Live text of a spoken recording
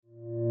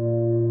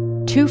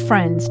Two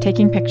friends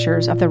taking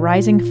pictures of the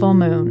rising full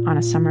moon on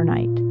a summer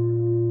night.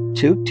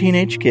 Two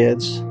teenage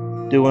kids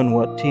doing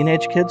what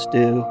teenage kids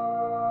do.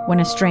 When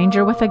a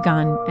stranger with a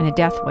gun and a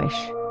death wish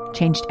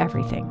changed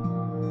everything.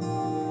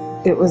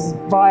 It was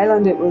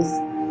violent, it was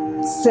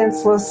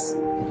senseless,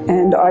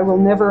 and I will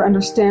never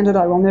understand it,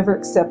 I will never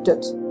accept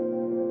it.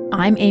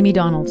 I'm Amy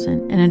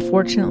Donaldson, and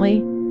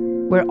unfortunately,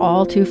 we're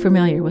all too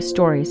familiar with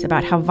stories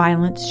about how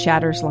violence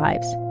shatters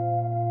lives.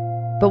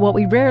 But what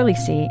we rarely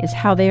see is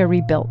how they are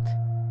rebuilt.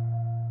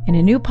 In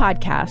a new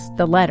podcast,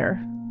 The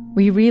Letter,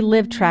 we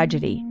relive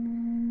tragedy,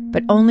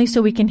 but only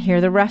so we can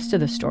hear the rest of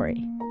the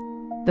story.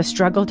 The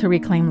struggle to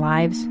reclaim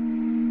lives,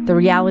 the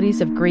realities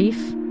of grief,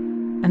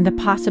 and the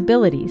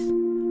possibilities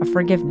of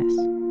forgiveness.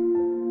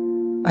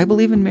 I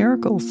believe in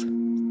miracles.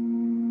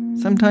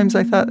 Sometimes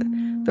I thought,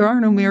 there are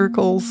no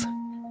miracles.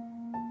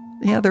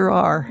 Yeah, there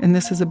are, and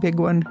this is a big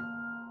one.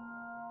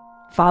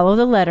 Follow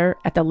The Letter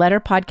at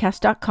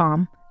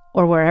theletterpodcast.com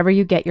or wherever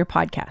you get your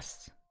podcasts.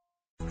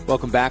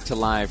 Welcome back to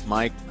Live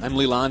Mike. I'm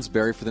Lee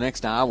Lonsberry. For the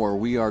next hour,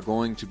 we are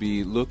going to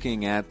be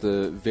looking at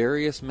the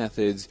various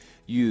methods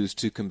used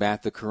to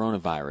combat the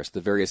coronavirus,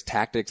 the various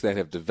tactics that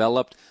have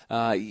developed,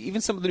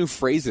 even some of the new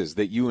phrases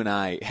that you and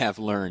I have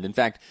learned. In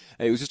fact,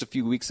 it was just a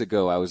few weeks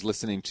ago I was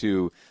listening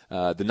to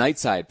the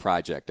Nightside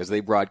Project as they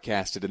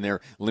broadcasted in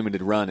their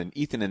limited run, and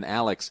Ethan and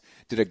Alex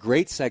did a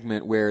great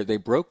segment where they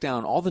broke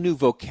down all the new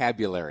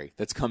vocabulary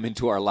that's come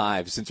into our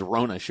lives since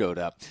Rona showed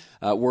up.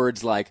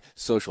 Words like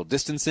social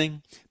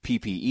distancing,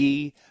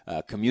 PPE,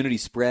 community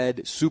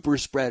spread, super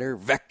spreader,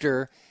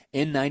 vector,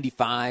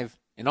 N95,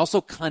 and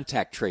also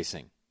contact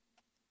tracing.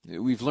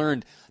 We've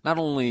learned not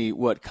only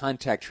what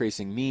contact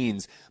tracing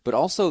means, but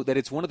also that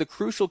it's one of the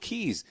crucial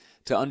keys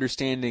to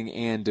understanding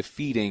and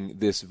defeating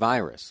this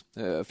virus.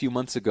 A few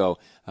months ago,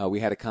 we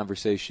had a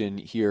conversation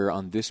here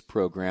on this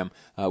program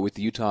with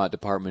the Utah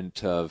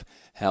Department of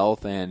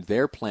Health, and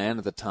their plan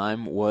at the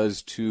time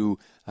was to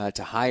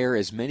hire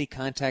as many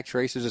contact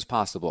tracers as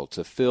possible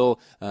to fill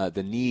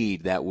the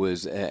need that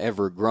was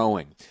ever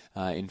growing.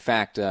 In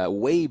fact,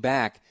 way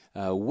back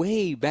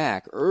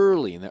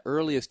early, in the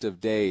earliest of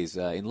days,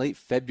 in late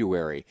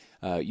February,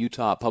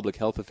 Utah public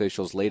health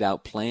officials laid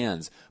out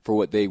plans for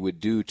what they would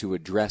do to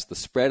address the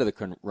spread of the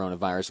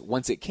coronavirus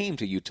once it came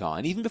to Utah.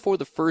 And even before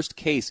the first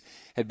case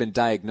had been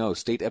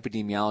diagnosed, state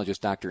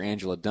epidemiologist Dr.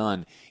 Angela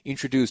Dunn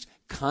introduced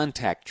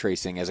contact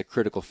tracing as a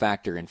critical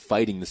factor in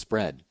fighting the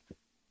spread.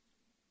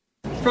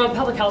 From a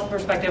public health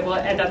perspective, we'll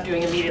end up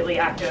doing immediately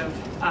active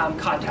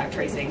contact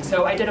tracing.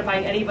 So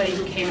identifying anybody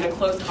who came into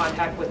close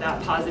contact with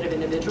that positive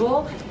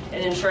individual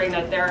and ensuring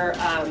that they're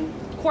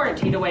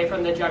quarantined away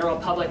from the general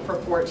public for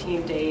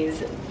 14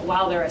 days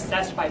while they're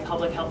assessed by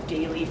Public Health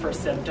Daily for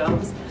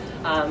symptoms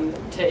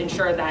to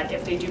ensure that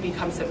if they do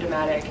become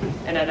symptomatic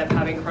and end up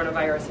having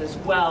coronavirus as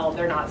well,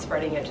 they're not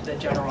spreading it to the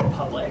general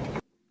public.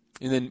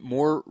 And then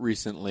more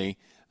recently,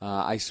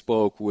 I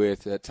spoke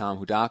with Tom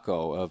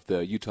Hudako of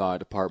the Utah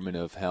Department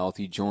of Health.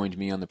 He joined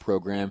me on the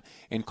program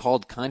and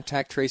called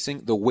contact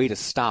tracing the way to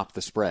stop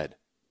the spread.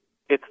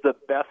 It's the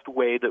best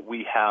way that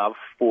we have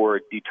for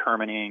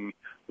determining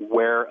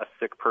where a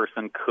sick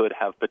person could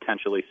have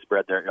potentially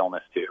spread their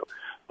illness to.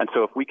 And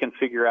so if we can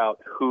figure out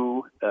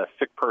who a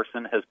sick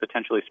person has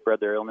potentially spread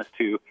their illness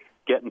to,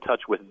 get in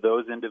touch with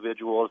those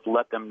individuals,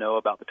 let them know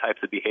about the types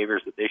of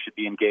behaviors that they should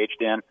be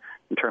engaged in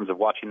terms of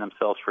watching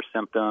themselves for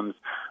symptoms,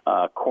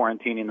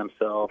 quarantining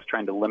themselves,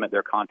 trying to limit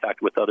their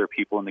contact with other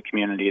people in the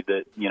community,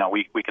 that,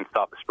 we can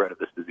stop the spread of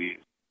this disease.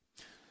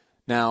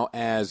 Now,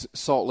 as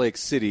Salt Lake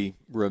City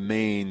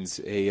remains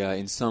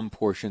in some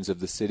portions of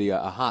the city a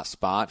hot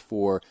spot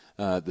for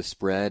the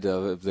spread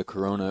of the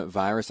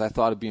coronavirus, I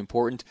thought it'd be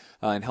important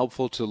and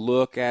helpful to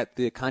look at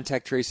the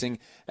contact tracing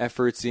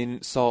efforts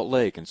in Salt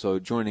Lake. And so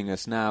joining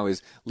us now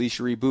is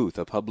Lee-Cherie Booth,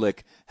 a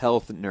public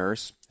health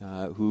nurse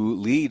who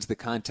leads the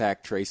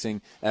contact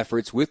tracing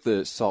efforts with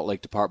the Salt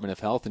Lake Department of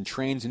Health and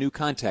trains new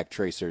contact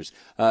tracers.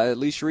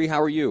 Lee-Cherie,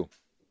 how are you?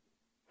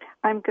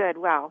 I'm good.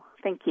 Well,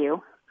 thank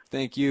you.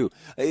 Thank you.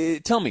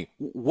 Tell me,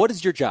 what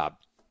is your job?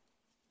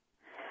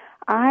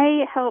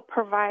 I help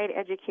provide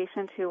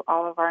education to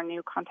all of our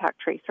new contact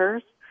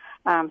tracers,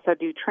 so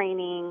do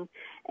training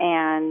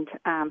and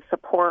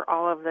support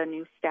all of the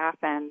new staff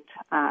and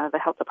the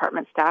health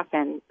department staff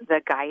and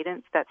the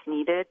guidance that's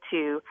needed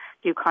to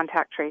do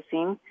contact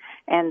tracing.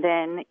 And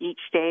then each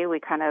day we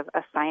kind of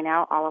assign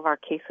out all of our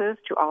cases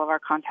to all of our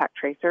contact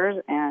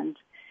tracers and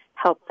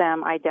help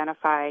them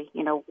identify,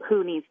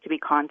 who needs to be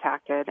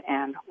contacted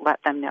and let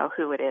them know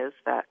who it is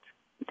that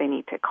they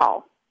need to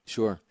call.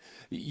 Sure.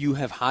 You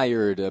have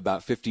hired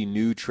about 50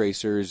 new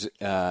tracers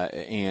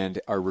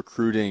and are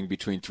recruiting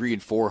between 300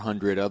 and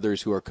 400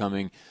 others who are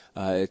coming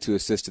to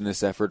assist in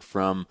this effort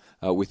from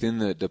within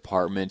the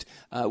department.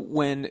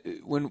 When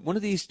one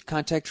of these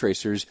contact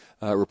tracers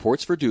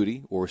reports for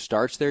duty or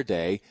starts their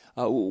day,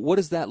 what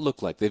does that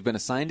look like? They've been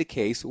assigned a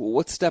case.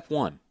 What's step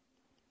one?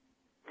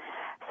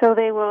 So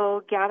they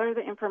will gather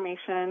the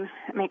information,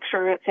 make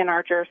sure it's in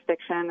our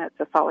jurisdiction, it's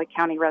a Salt Lake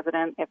County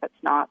resident. If it's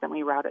not, then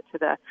we route it to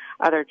the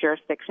other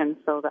jurisdictions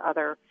so the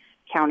other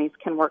counties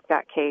can work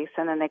that case,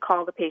 and then they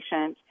call the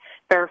patient,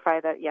 verify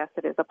that, yes,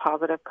 it is a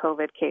positive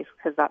COVID case,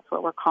 because that's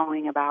what we're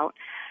calling about.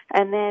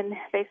 And then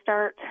they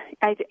start,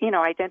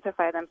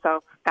 identify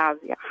themselves as,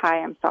 hi,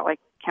 I'm Salt Lake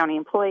County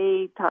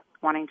employee,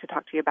 wanting to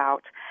talk to you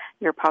about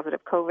your positive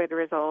COVID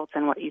results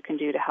and what you can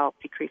do to help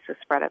decrease the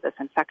spread of this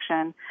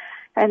infection.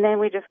 And then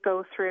we just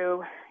go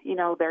through,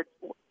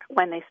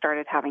 when they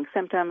started having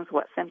symptoms,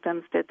 what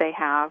symptoms did they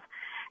have,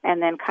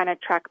 and then kind of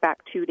track back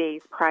 2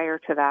 days prior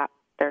to that,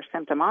 their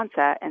symptom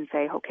onset, and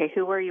say, okay,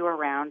 who were you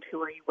around? Who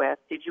were you with?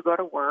 Did you go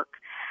to work?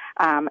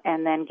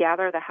 And then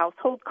gather the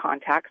household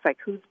contacts, like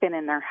who's been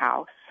in their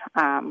house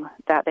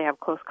that they have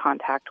close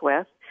contact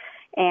with,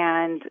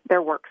 and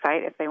their work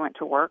site. If they went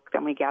to work,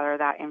 then we gather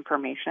that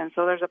information.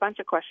 So there's a bunch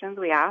of questions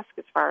we ask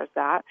as far as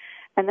that.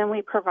 And then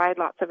we provide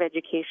lots of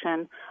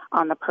education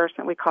on the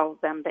person. We call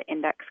them the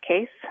index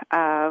case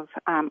of,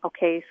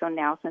 okay, so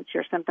now since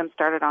your symptoms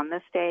started on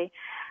this day,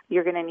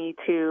 you're going to need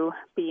to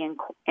be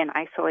in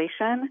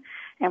isolation,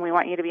 and we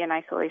want you to be in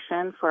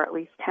isolation for at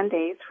least 10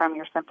 days from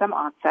your symptom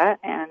onset.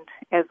 And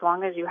as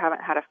long as you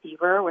haven't had a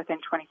fever within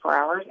 24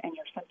 hours and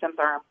your symptoms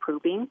are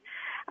improving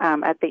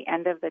at the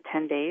end of the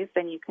 10 days,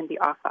 then you can be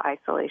off the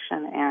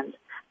isolation and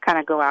kind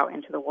of go out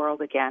into the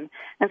world again.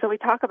 And so we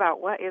talk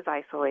about what is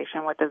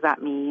isolation, what does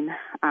that mean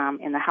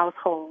in the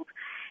household,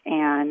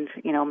 and,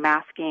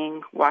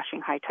 masking,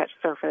 washing high-touch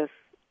surface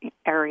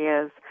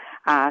areas,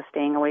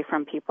 staying away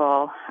from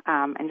people,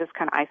 and just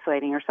kind of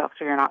isolating yourself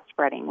so you're not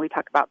spreading. We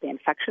talk about the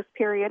infectious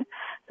period.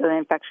 So the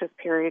infectious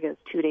period is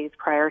 2 days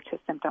prior to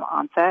symptom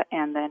onset,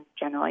 and then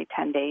generally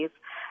 10 days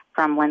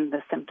from when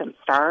the symptoms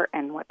start.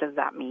 And what does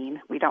that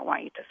mean? We don't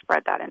want you to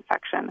spread that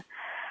infection.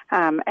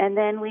 And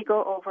then we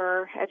go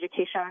over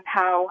education on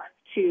how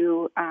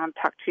to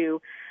talk to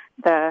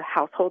the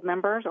household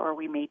members, or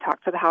we may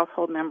talk to the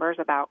household members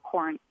about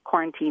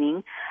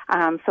quarantining.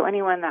 So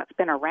anyone that's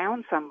been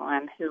around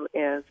someone who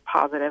is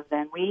positive,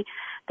 then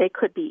they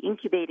could be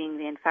incubating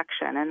the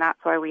infection, and that's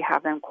why we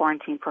have them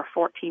quarantine for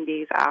 14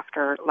 days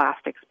after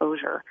last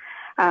exposure.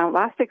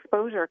 Last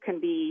exposure can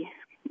be,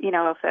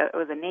 if it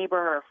was a neighbor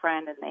or a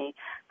friend and they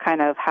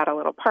kind of had a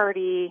little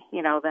party,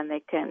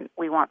 then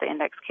we want the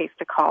index case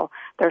to call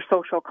their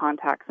social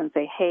contacts and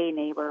say, hey,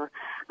 neighbor,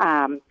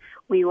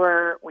 we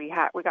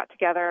got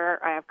together,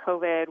 I have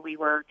COVID, we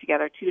were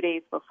together 2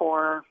 days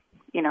before,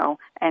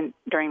 and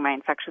during my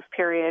infectious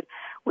period,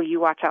 will you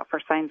watch out for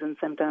signs and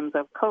symptoms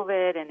of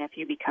COVID? And if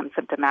you become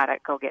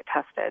symptomatic, go get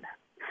tested.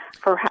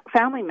 For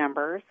family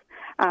members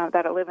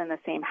that live in the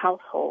same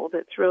household,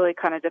 it's really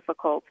kind of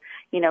difficult,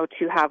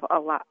 to have a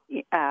lot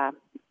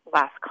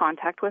last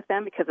contact with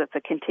them because it's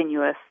a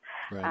continuous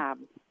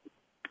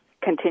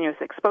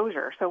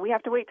exposure. So we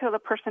have to wait till the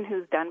person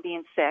who's done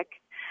being sick.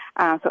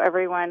 So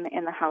everyone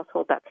in the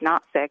household that's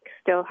not sick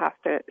still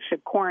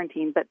should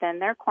quarantine, but then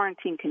their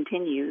quarantine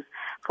continues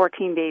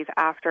 14 days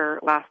after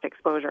last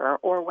exposure,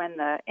 or when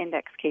the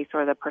index case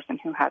or the person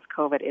who has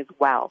COVID is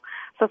well.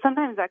 So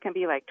sometimes that can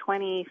be like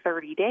 20,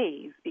 30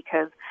 days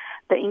because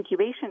the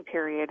incubation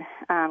period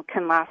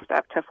can last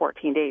up to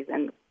 14 days,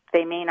 and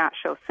they may not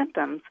show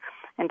symptoms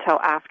until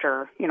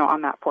after,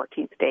 on that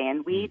 14th day.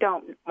 And we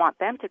don't want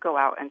them to go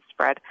out and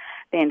spread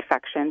the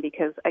infection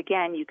because,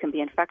 again, you can be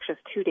infectious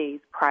 2 days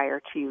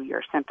prior to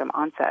your symptom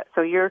onset.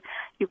 So you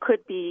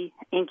could be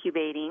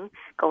incubating,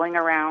 going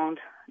around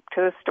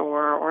to the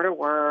store or to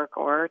work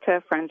or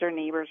to friends or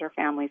neighbors or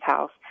family's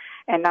house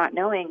and not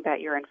knowing that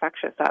you're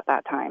infectious at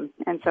that time.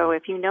 And so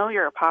if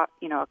you're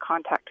a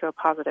contact to a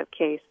positive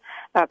case,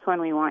 that's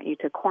when we want you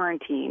to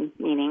quarantine,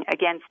 meaning,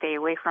 again, stay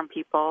away from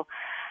people,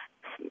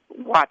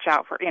 watch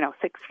out for,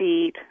 6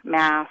 feet,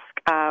 mask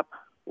up,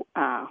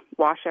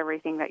 wash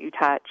everything that you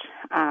touch.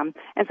 And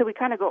so we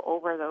kind of go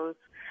over those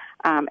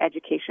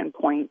education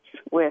points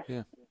with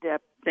the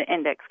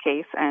index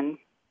case and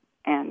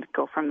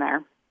go from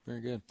there.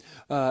 Very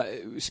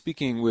good.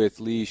 Speaking with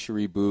Lee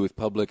Cherie Booth,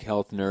 public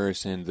health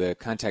nurse and the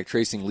contact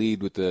tracing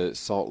lead with the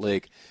Salt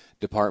Lake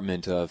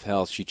Department of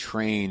Health, she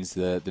trains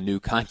the new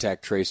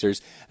contact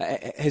tracers.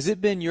 Has it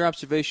been your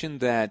observation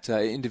that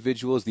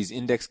individuals, these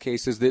index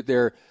cases, that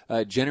they're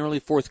generally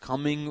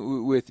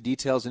forthcoming with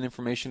details and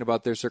information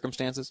about their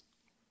circumstances?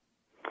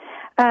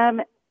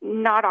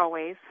 Not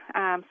always.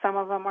 Some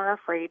of them are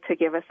afraid to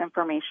give us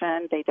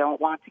information. They don't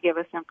want to give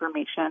us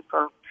information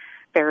for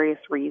various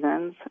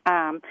reasons.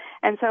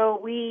 And so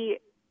we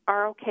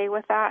are okay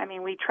with that. I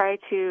mean, we try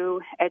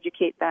to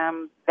educate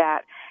them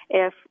that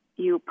if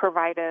you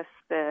provide us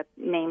the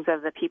names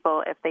of the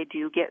people, if they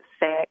do get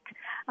sick,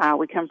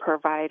 we can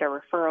provide a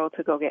referral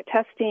to go get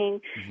testing.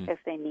 Mm-hmm. If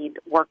they need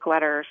work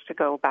letters to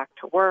go back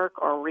to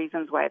work or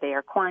reasons why they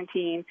are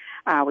quarantined,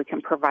 we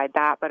can provide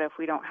that. But if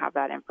we don't have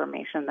that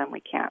information, then we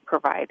can't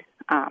provide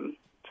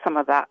some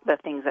of the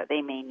things that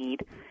they may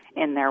need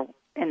in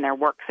their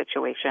work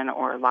situation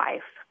or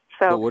life.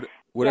 So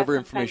whatever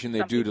information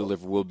they do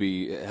deliver will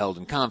be held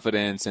in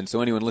confidence, and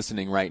so anyone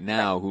listening right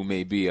now who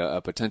may be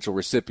a potential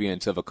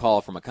recipient of a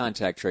call from a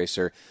contact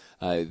tracer,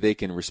 they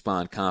can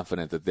respond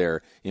confident that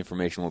their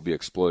information will be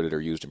exploited or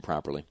used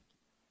improperly.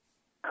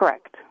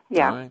 Correct.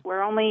 Yeah, right.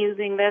 We're only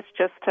using this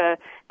just to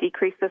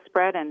decrease the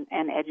spread and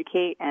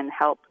educate and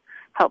help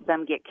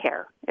them get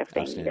care if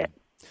they need it.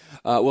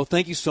 Well,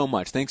 thank you so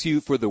much. Thanks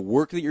you for the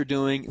work that you're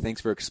doing. Thanks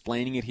for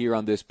explaining it here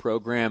on this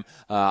program.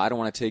 I don't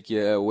want to take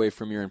you away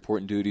from your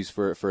important duties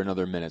for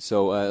another minute.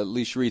 So,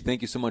 Lee Cherie,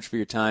 thank you so much for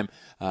your time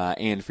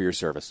and for your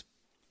service.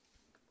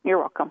 You're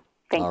welcome.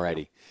 Thanks. All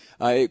righty.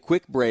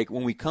 Quick break.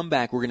 When we come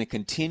back, we're going to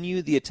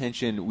continue the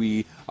attention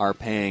we are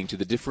paying to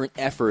the different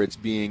efforts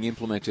being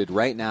implemented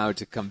right now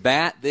to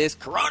combat this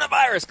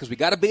coronavirus, because we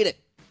got to beat it.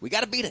 We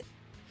got to beat it.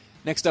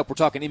 Next up, we're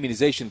talking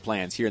immunization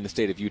plans here in the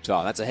state of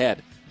Utah. That's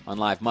ahead on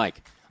Live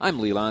Mike. I'm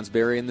Lee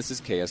Lonsberry, and this is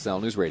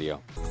KSL News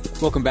Radio.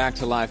 Welcome back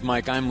to Live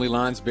Mike. I'm Lee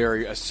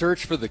Lonsberry. A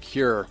search for the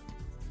cure.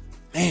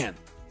 Man,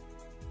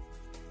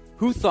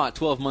 who thought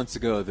 12 months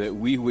ago that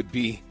we would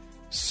be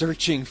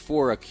searching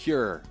for a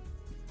cure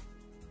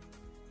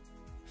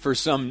for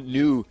some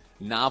new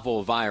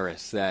novel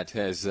virus that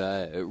has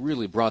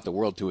really brought the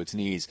world to its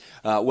knees?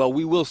 Well,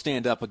 we will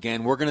stand up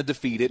again. We're going to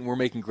defeat it, and we're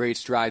making great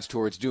strides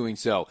towards doing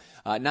so.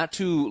 Not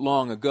too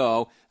long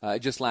ago,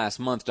 just last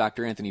month,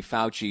 Dr. Anthony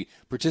Fauci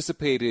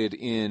participated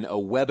in a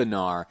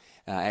webinar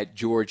at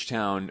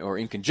Georgetown, or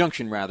in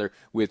conjunction, rather,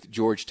 with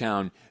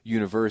Georgetown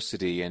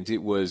University, and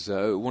it was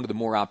one of the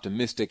more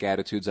optimistic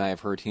attitudes I have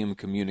heard him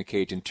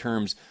communicate in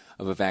terms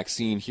of a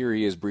vaccine. Here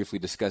he is briefly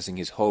discussing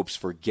his hopes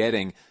for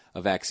getting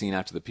a vaccine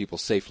out to the people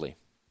safely.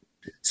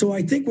 So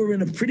I think we're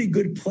in a pretty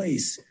good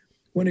place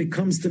when it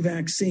comes to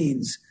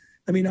vaccines.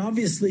 I mean,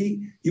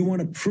 obviously, you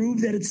want to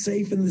prove that it's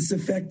safe and it's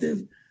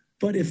effective.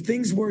 But if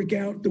things work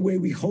out the way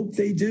we hope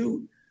they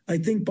do, I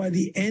think by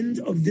the end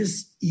of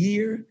this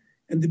year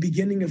and the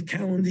beginning of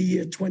calendar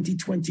year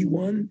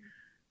 2021,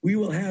 we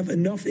will have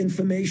enough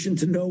information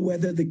to know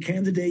whether the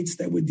candidates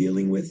that we're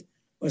dealing with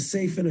are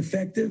safe and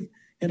effective.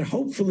 And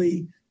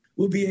hopefully,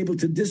 we'll be able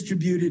to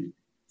distribute it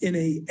in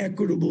an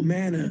equitable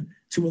manner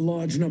to a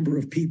large number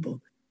of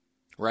people.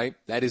 Right?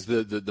 That is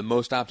the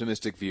most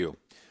optimistic view.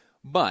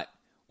 But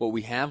what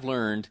we have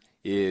learned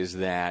is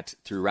that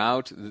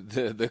throughout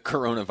the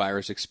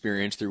coronavirus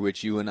experience through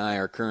which you and I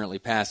are currently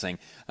passing,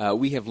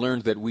 we have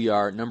learned that we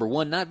are, number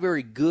one, not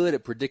very good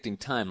at predicting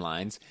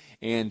timelines,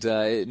 and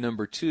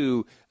number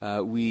two,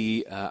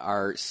 we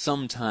are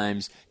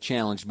sometimes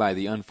challenged by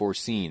the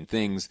unforeseen.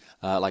 Things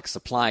like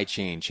supply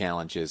chain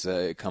challenges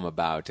come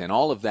about, and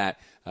all of that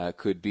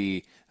could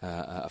be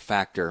a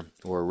factor,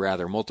 or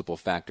rather multiple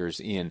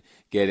factors, in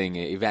getting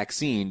a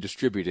vaccine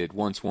distributed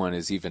once one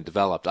is even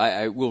developed.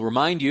 I will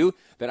remind you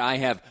that I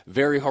have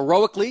very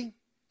heroically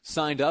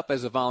signed up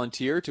as a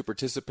volunteer to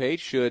participate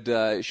should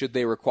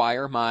they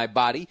require my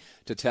body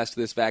to test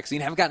this vaccine.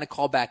 I haven't gotten a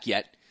call back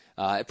yet.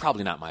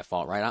 Probably not my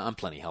fault, right? I'm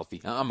plenty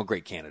healthy. I'm a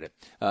great candidate.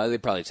 They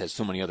probably just have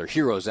so many other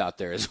heroes out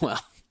there as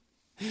well.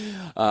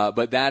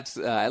 But that's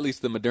at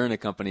least the Moderna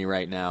company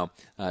right now.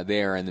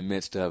 They are in the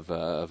midst of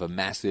a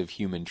massive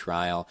human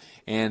trial,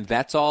 and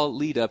that's all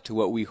lead up to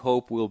what we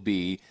hope will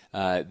be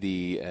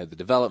the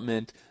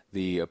development,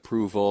 the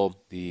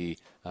approval, the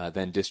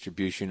then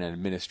distribution and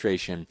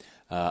administration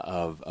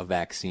of a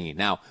vaccine.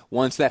 Now,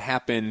 once that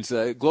happens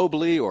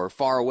globally or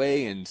far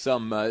away in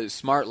some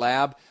smart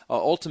lab,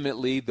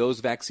 ultimately those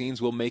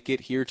vaccines will make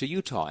it here to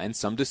Utah, and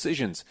some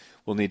decisions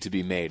will need to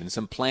be made, and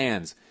some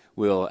plans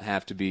will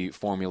have to be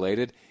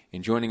formulated.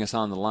 And joining us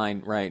on the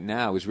line right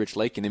now is Rich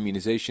Lakin,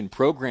 Immunization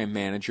Program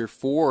Manager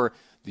for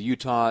the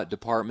Utah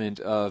Department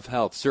of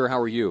Health. Sir,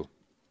 how are you?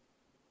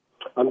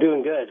 I'm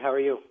doing good. How are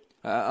you?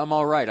 I'm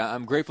all right.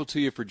 I'm grateful to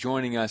you for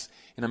joining us,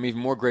 and I'm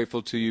even more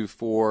grateful to you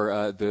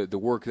for the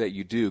work that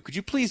you do. Could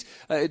you please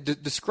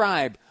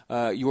describe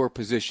your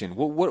position?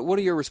 What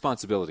are your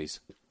responsibilities?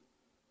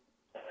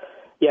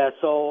 Yeah,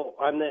 so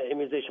I'm the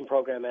Immunization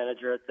Program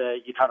Manager at the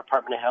Utah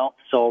Department of Health.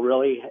 So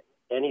really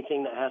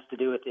anything that has to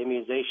do with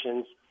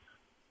immunizations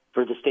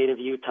for the state of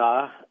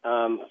Utah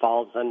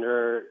falls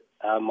under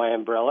my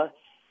umbrella.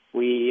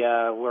 We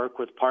work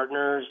with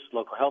partners,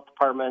 local health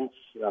departments,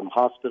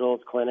 hospitals,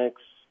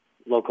 clinics,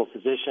 local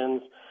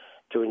physicians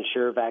to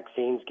ensure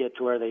vaccines get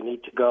to where they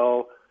need to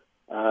go.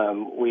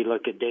 We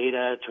look at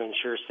data to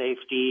ensure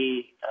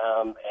safety,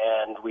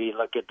 and we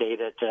look at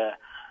data to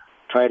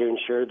try to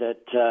ensure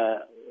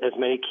that as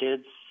many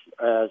kids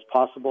as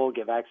possible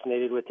get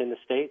vaccinated within the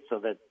state so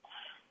that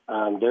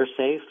they're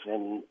safe.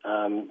 And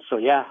so,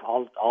 yeah,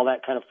 all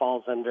that kind of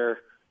falls under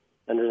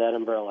that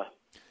umbrella.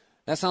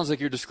 That sounds like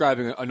you're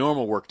describing a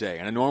normal workday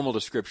and a normal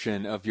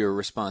description of your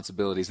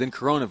responsibilities. Then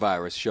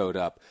coronavirus showed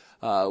up.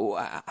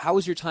 How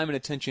has your time and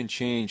attention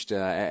changed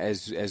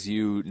as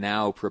you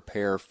now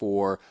prepare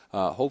for,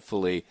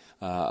 hopefully,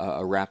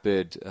 a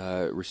rapid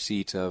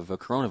receipt of a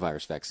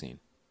coronavirus vaccine?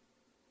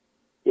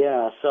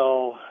 Yeah,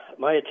 so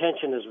my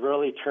attention has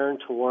really turned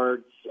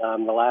towards,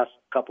 the last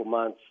couple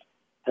months,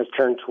 has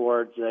turned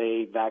towards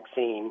a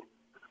vaccine.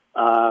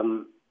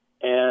 And,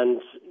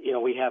 you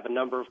know, we have a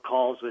number of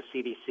calls with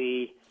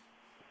CDC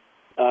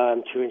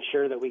to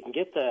ensure that we can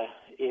get the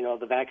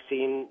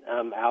vaccine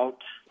out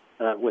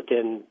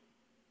within,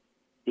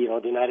 the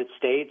United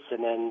States.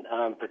 And then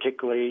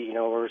particularly,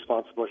 we're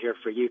responsible here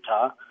for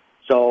Utah.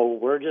 So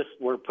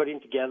we're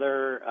putting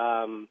together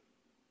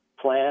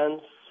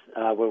plans.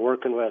 We're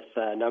working with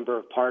a number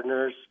of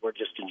partners. We're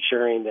just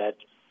ensuring that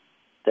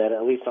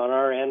at least on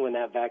our end, when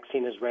that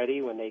vaccine is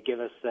ready, when they give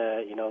us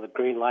the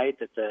green light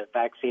that the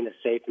vaccine is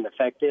safe and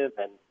effective,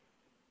 and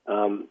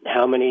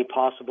how many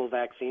possible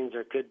vaccines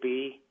there could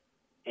be,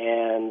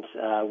 and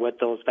what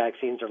those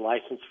vaccines are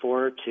licensed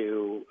for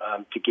to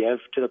give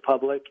to the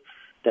public,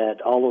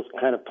 that all those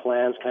kind of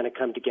plans kind of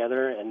come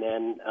together, and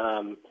then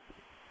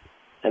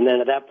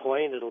at that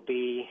point it'll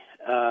be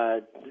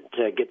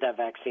to get that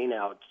vaccine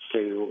out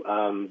to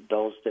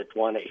those that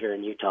want it here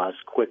in Utah as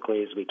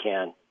quickly as we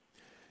can.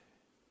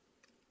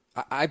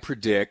 I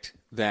predict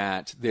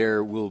that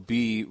there will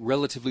be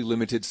relatively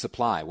limited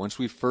supply. Once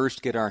we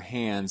first get our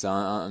hands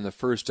on the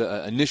first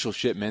initial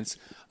shipments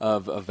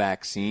of a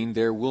vaccine,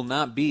 there will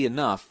not be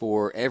enough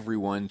for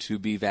everyone to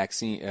be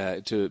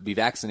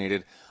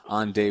vaccinated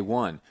on day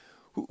one.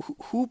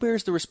 Who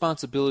bears the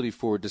responsibility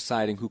for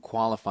deciding who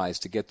qualifies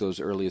to get those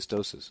earliest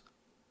doses?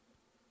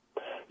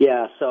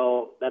 Yeah,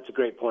 so that's a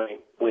great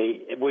point.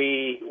 We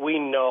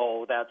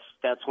know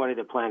that's one of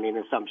the planning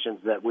assumptions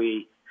that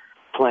we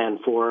plan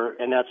for,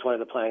 and that's one of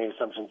the planning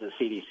assumptions the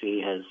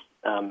CDC has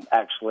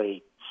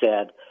actually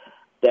said,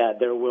 that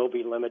there will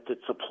be limited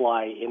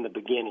supply in the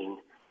beginning.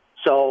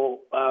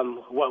 So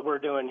what we're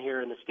doing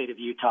here in the state of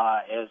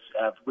Utah is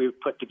we've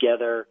put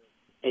together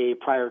a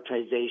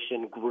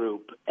prioritization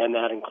group, and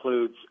that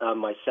includes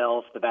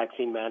myself, the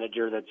vaccine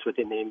manager that's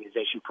within the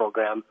immunization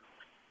program.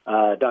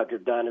 Dr.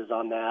 Dunn is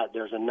on that.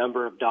 There's a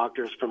number of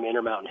doctors from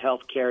Intermountain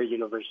Healthcare,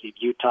 University of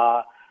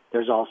Utah.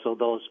 There's also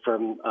those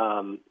from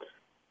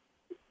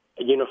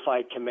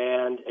Unified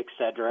Command, et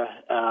cetera.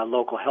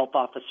 Local health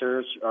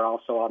officers are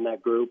also on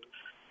that group.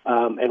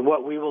 And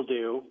what we will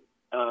do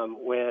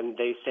when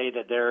they say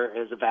that there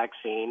is a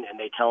vaccine and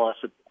they tell us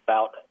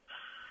about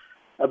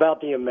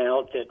the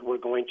amount that we're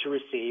going to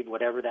receive,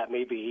 whatever that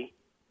may be,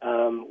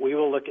 we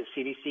will look at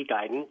CDC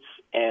guidance,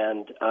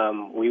 and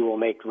we will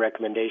make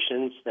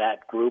recommendations.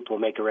 That group will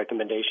make a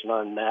recommendation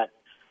on that,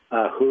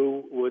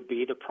 who would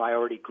be the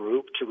priority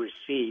group to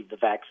receive the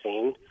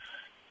vaccine,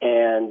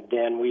 and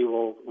then we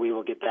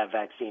will get that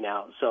vaccine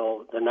out.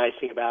 So the nice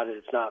thing about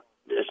it,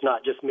 it's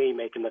not just me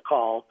making the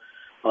call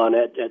on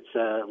it. It's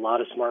a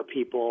lot of smart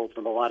people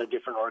from a lot of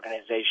different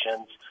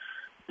organizations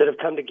that have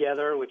come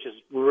together, which is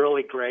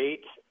really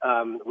great.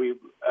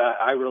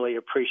 I really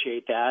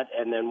appreciate that.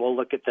 And then we'll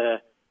look at the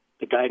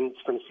guidance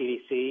from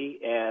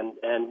CDC, and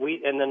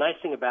the nice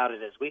thing about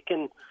it is we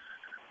can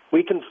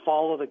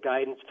follow the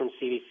guidance from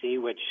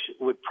CDC, which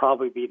would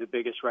probably be the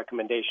biggest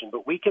recommendation,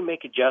 but we can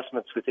make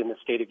adjustments within the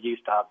state of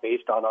Utah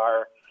based on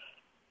our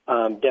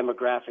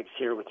demographics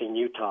here within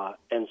Utah,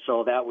 and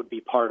so that would be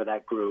part of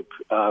that group.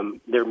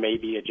 There may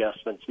be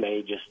adjustments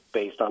made just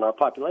based on our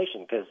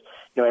population, because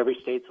every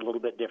state's a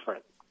little bit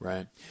different.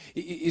 Right.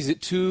 Is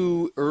it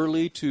too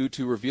early to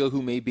reveal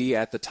who may be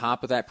at the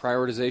top of that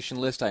prioritization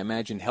list? I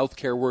imagine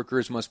healthcare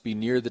workers must be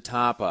near the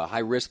top,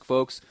 high-risk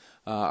folks.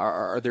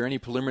 Are there any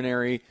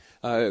preliminary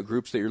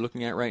groups that you're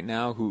looking at right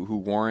now who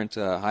warrant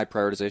high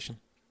prioritization?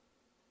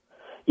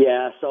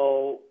 Yeah,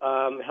 so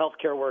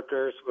healthcare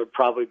workers would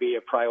probably be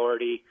a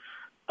priority.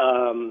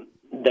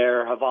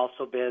 There have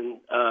also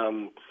been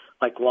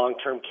like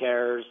long-term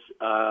cares.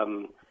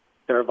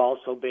 There have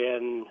also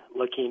been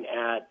looking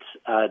at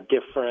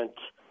different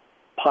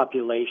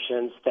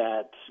populations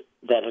that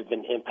have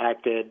been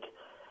impacted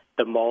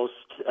the most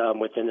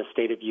within the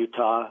state of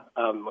Utah.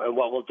 And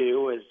what we'll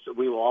do is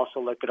we will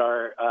also look at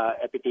our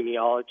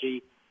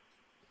epidemiology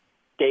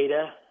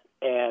data,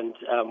 and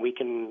we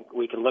can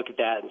look at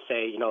that and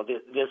say,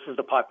 this is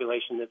the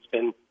population that's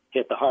been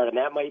hit the hard, and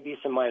that might be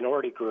some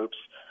minority groups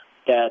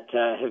that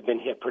have been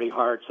hit pretty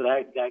hard. So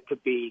that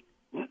could be,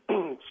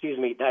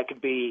 that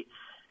could be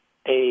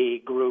a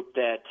group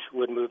that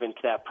would move into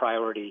that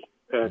priority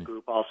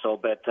group also.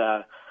 But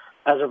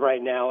as of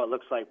right now, it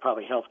looks like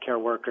probably healthcare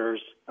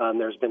workers.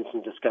 There's been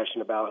some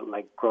discussion about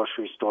like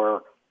grocery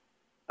store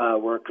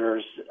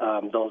workers.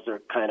 Those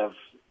are kind of,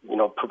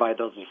 provide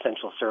those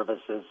essential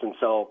services. And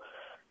so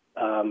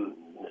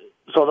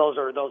those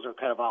are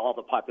kind of all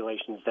the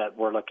populations that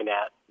we're looking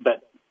at.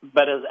 But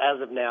as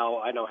of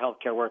now, I know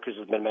healthcare workers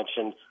have been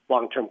mentioned.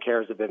 Long-term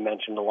cares have been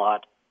mentioned a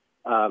lot.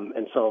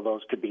 And so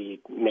those could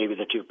be maybe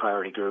the two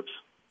priority groups.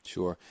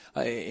 Sure.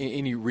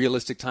 Any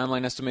realistic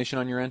timeline estimation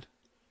on your end?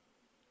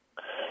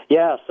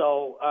 Yeah,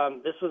 so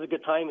this was a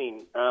good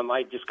timing.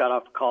 I just got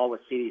off a call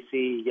with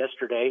CDC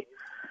yesterday.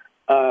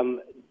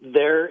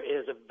 There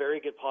is a very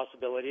good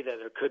possibility that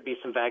there could be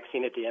some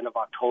vaccine at the end of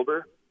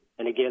October.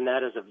 And again,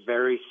 that is a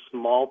very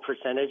small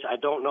percentage. I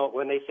don't know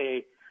when they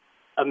say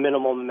a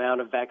minimum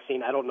amount of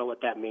vaccine. I don't know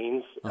what that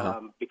means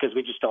because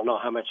we just don't know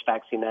how much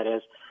vaccine that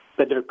is.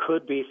 But there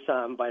could be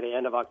some by the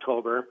end of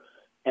October.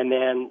 And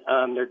then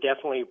there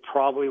definitely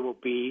probably will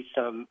be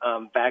some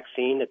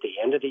vaccine at the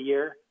end of the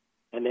year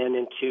and then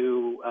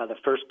into the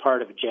first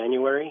part of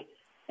January.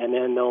 And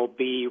then they'll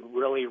be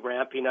really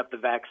ramping up the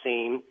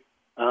vaccine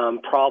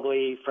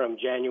probably from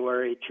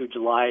January to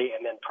July,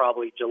 and then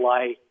probably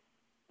July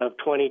of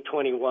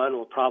 2021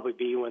 will probably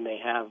be when they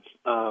have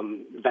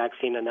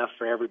vaccine enough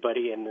for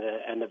everybody, and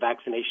the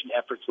vaccination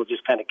efforts will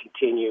just kind of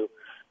continue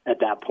at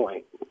that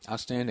point.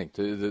 Outstanding.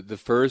 The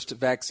first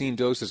vaccine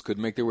doses could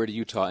make their way to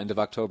Utah end of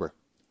October.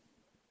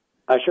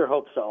 I sure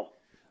hope so.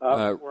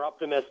 We're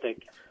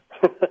optimistic.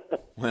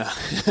 Well,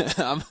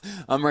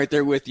 I'm right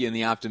there with you in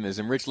the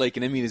optimism. Rich Lake,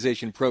 an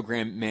immunization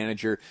program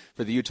manager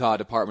for the Utah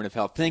Department of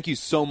Health. Thank you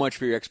so much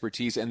for your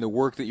expertise and the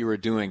work that you are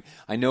doing.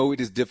 I know it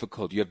is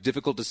difficult. You have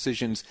difficult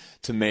decisions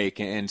to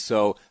make, and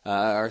so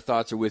our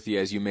thoughts are with you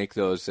as you make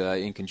those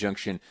in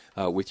conjunction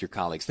with your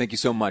colleagues. Thank you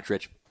so much,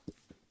 Rich.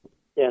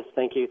 Yes,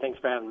 thank you. Thanks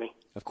for having me.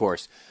 Of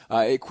course.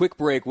 A quick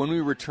break. When we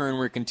return,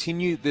 we'll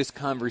continue this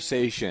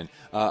conversation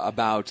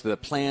about the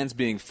plans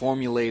being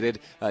formulated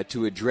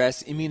to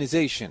address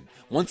immunization.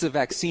 Once a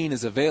vaccine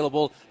is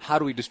available, how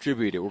do we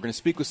distribute it? We're going to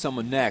speak with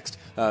someone next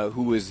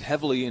who is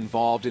heavily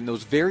involved in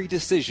those very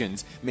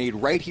decisions made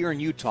right here in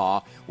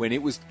Utah when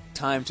it was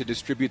time to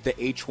distribute the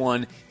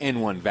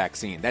H1N1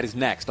 vaccine. That is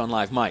next on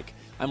Live Mike.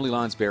 I'm Lee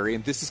Lonsberry,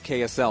 and this is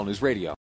KSL News Radio.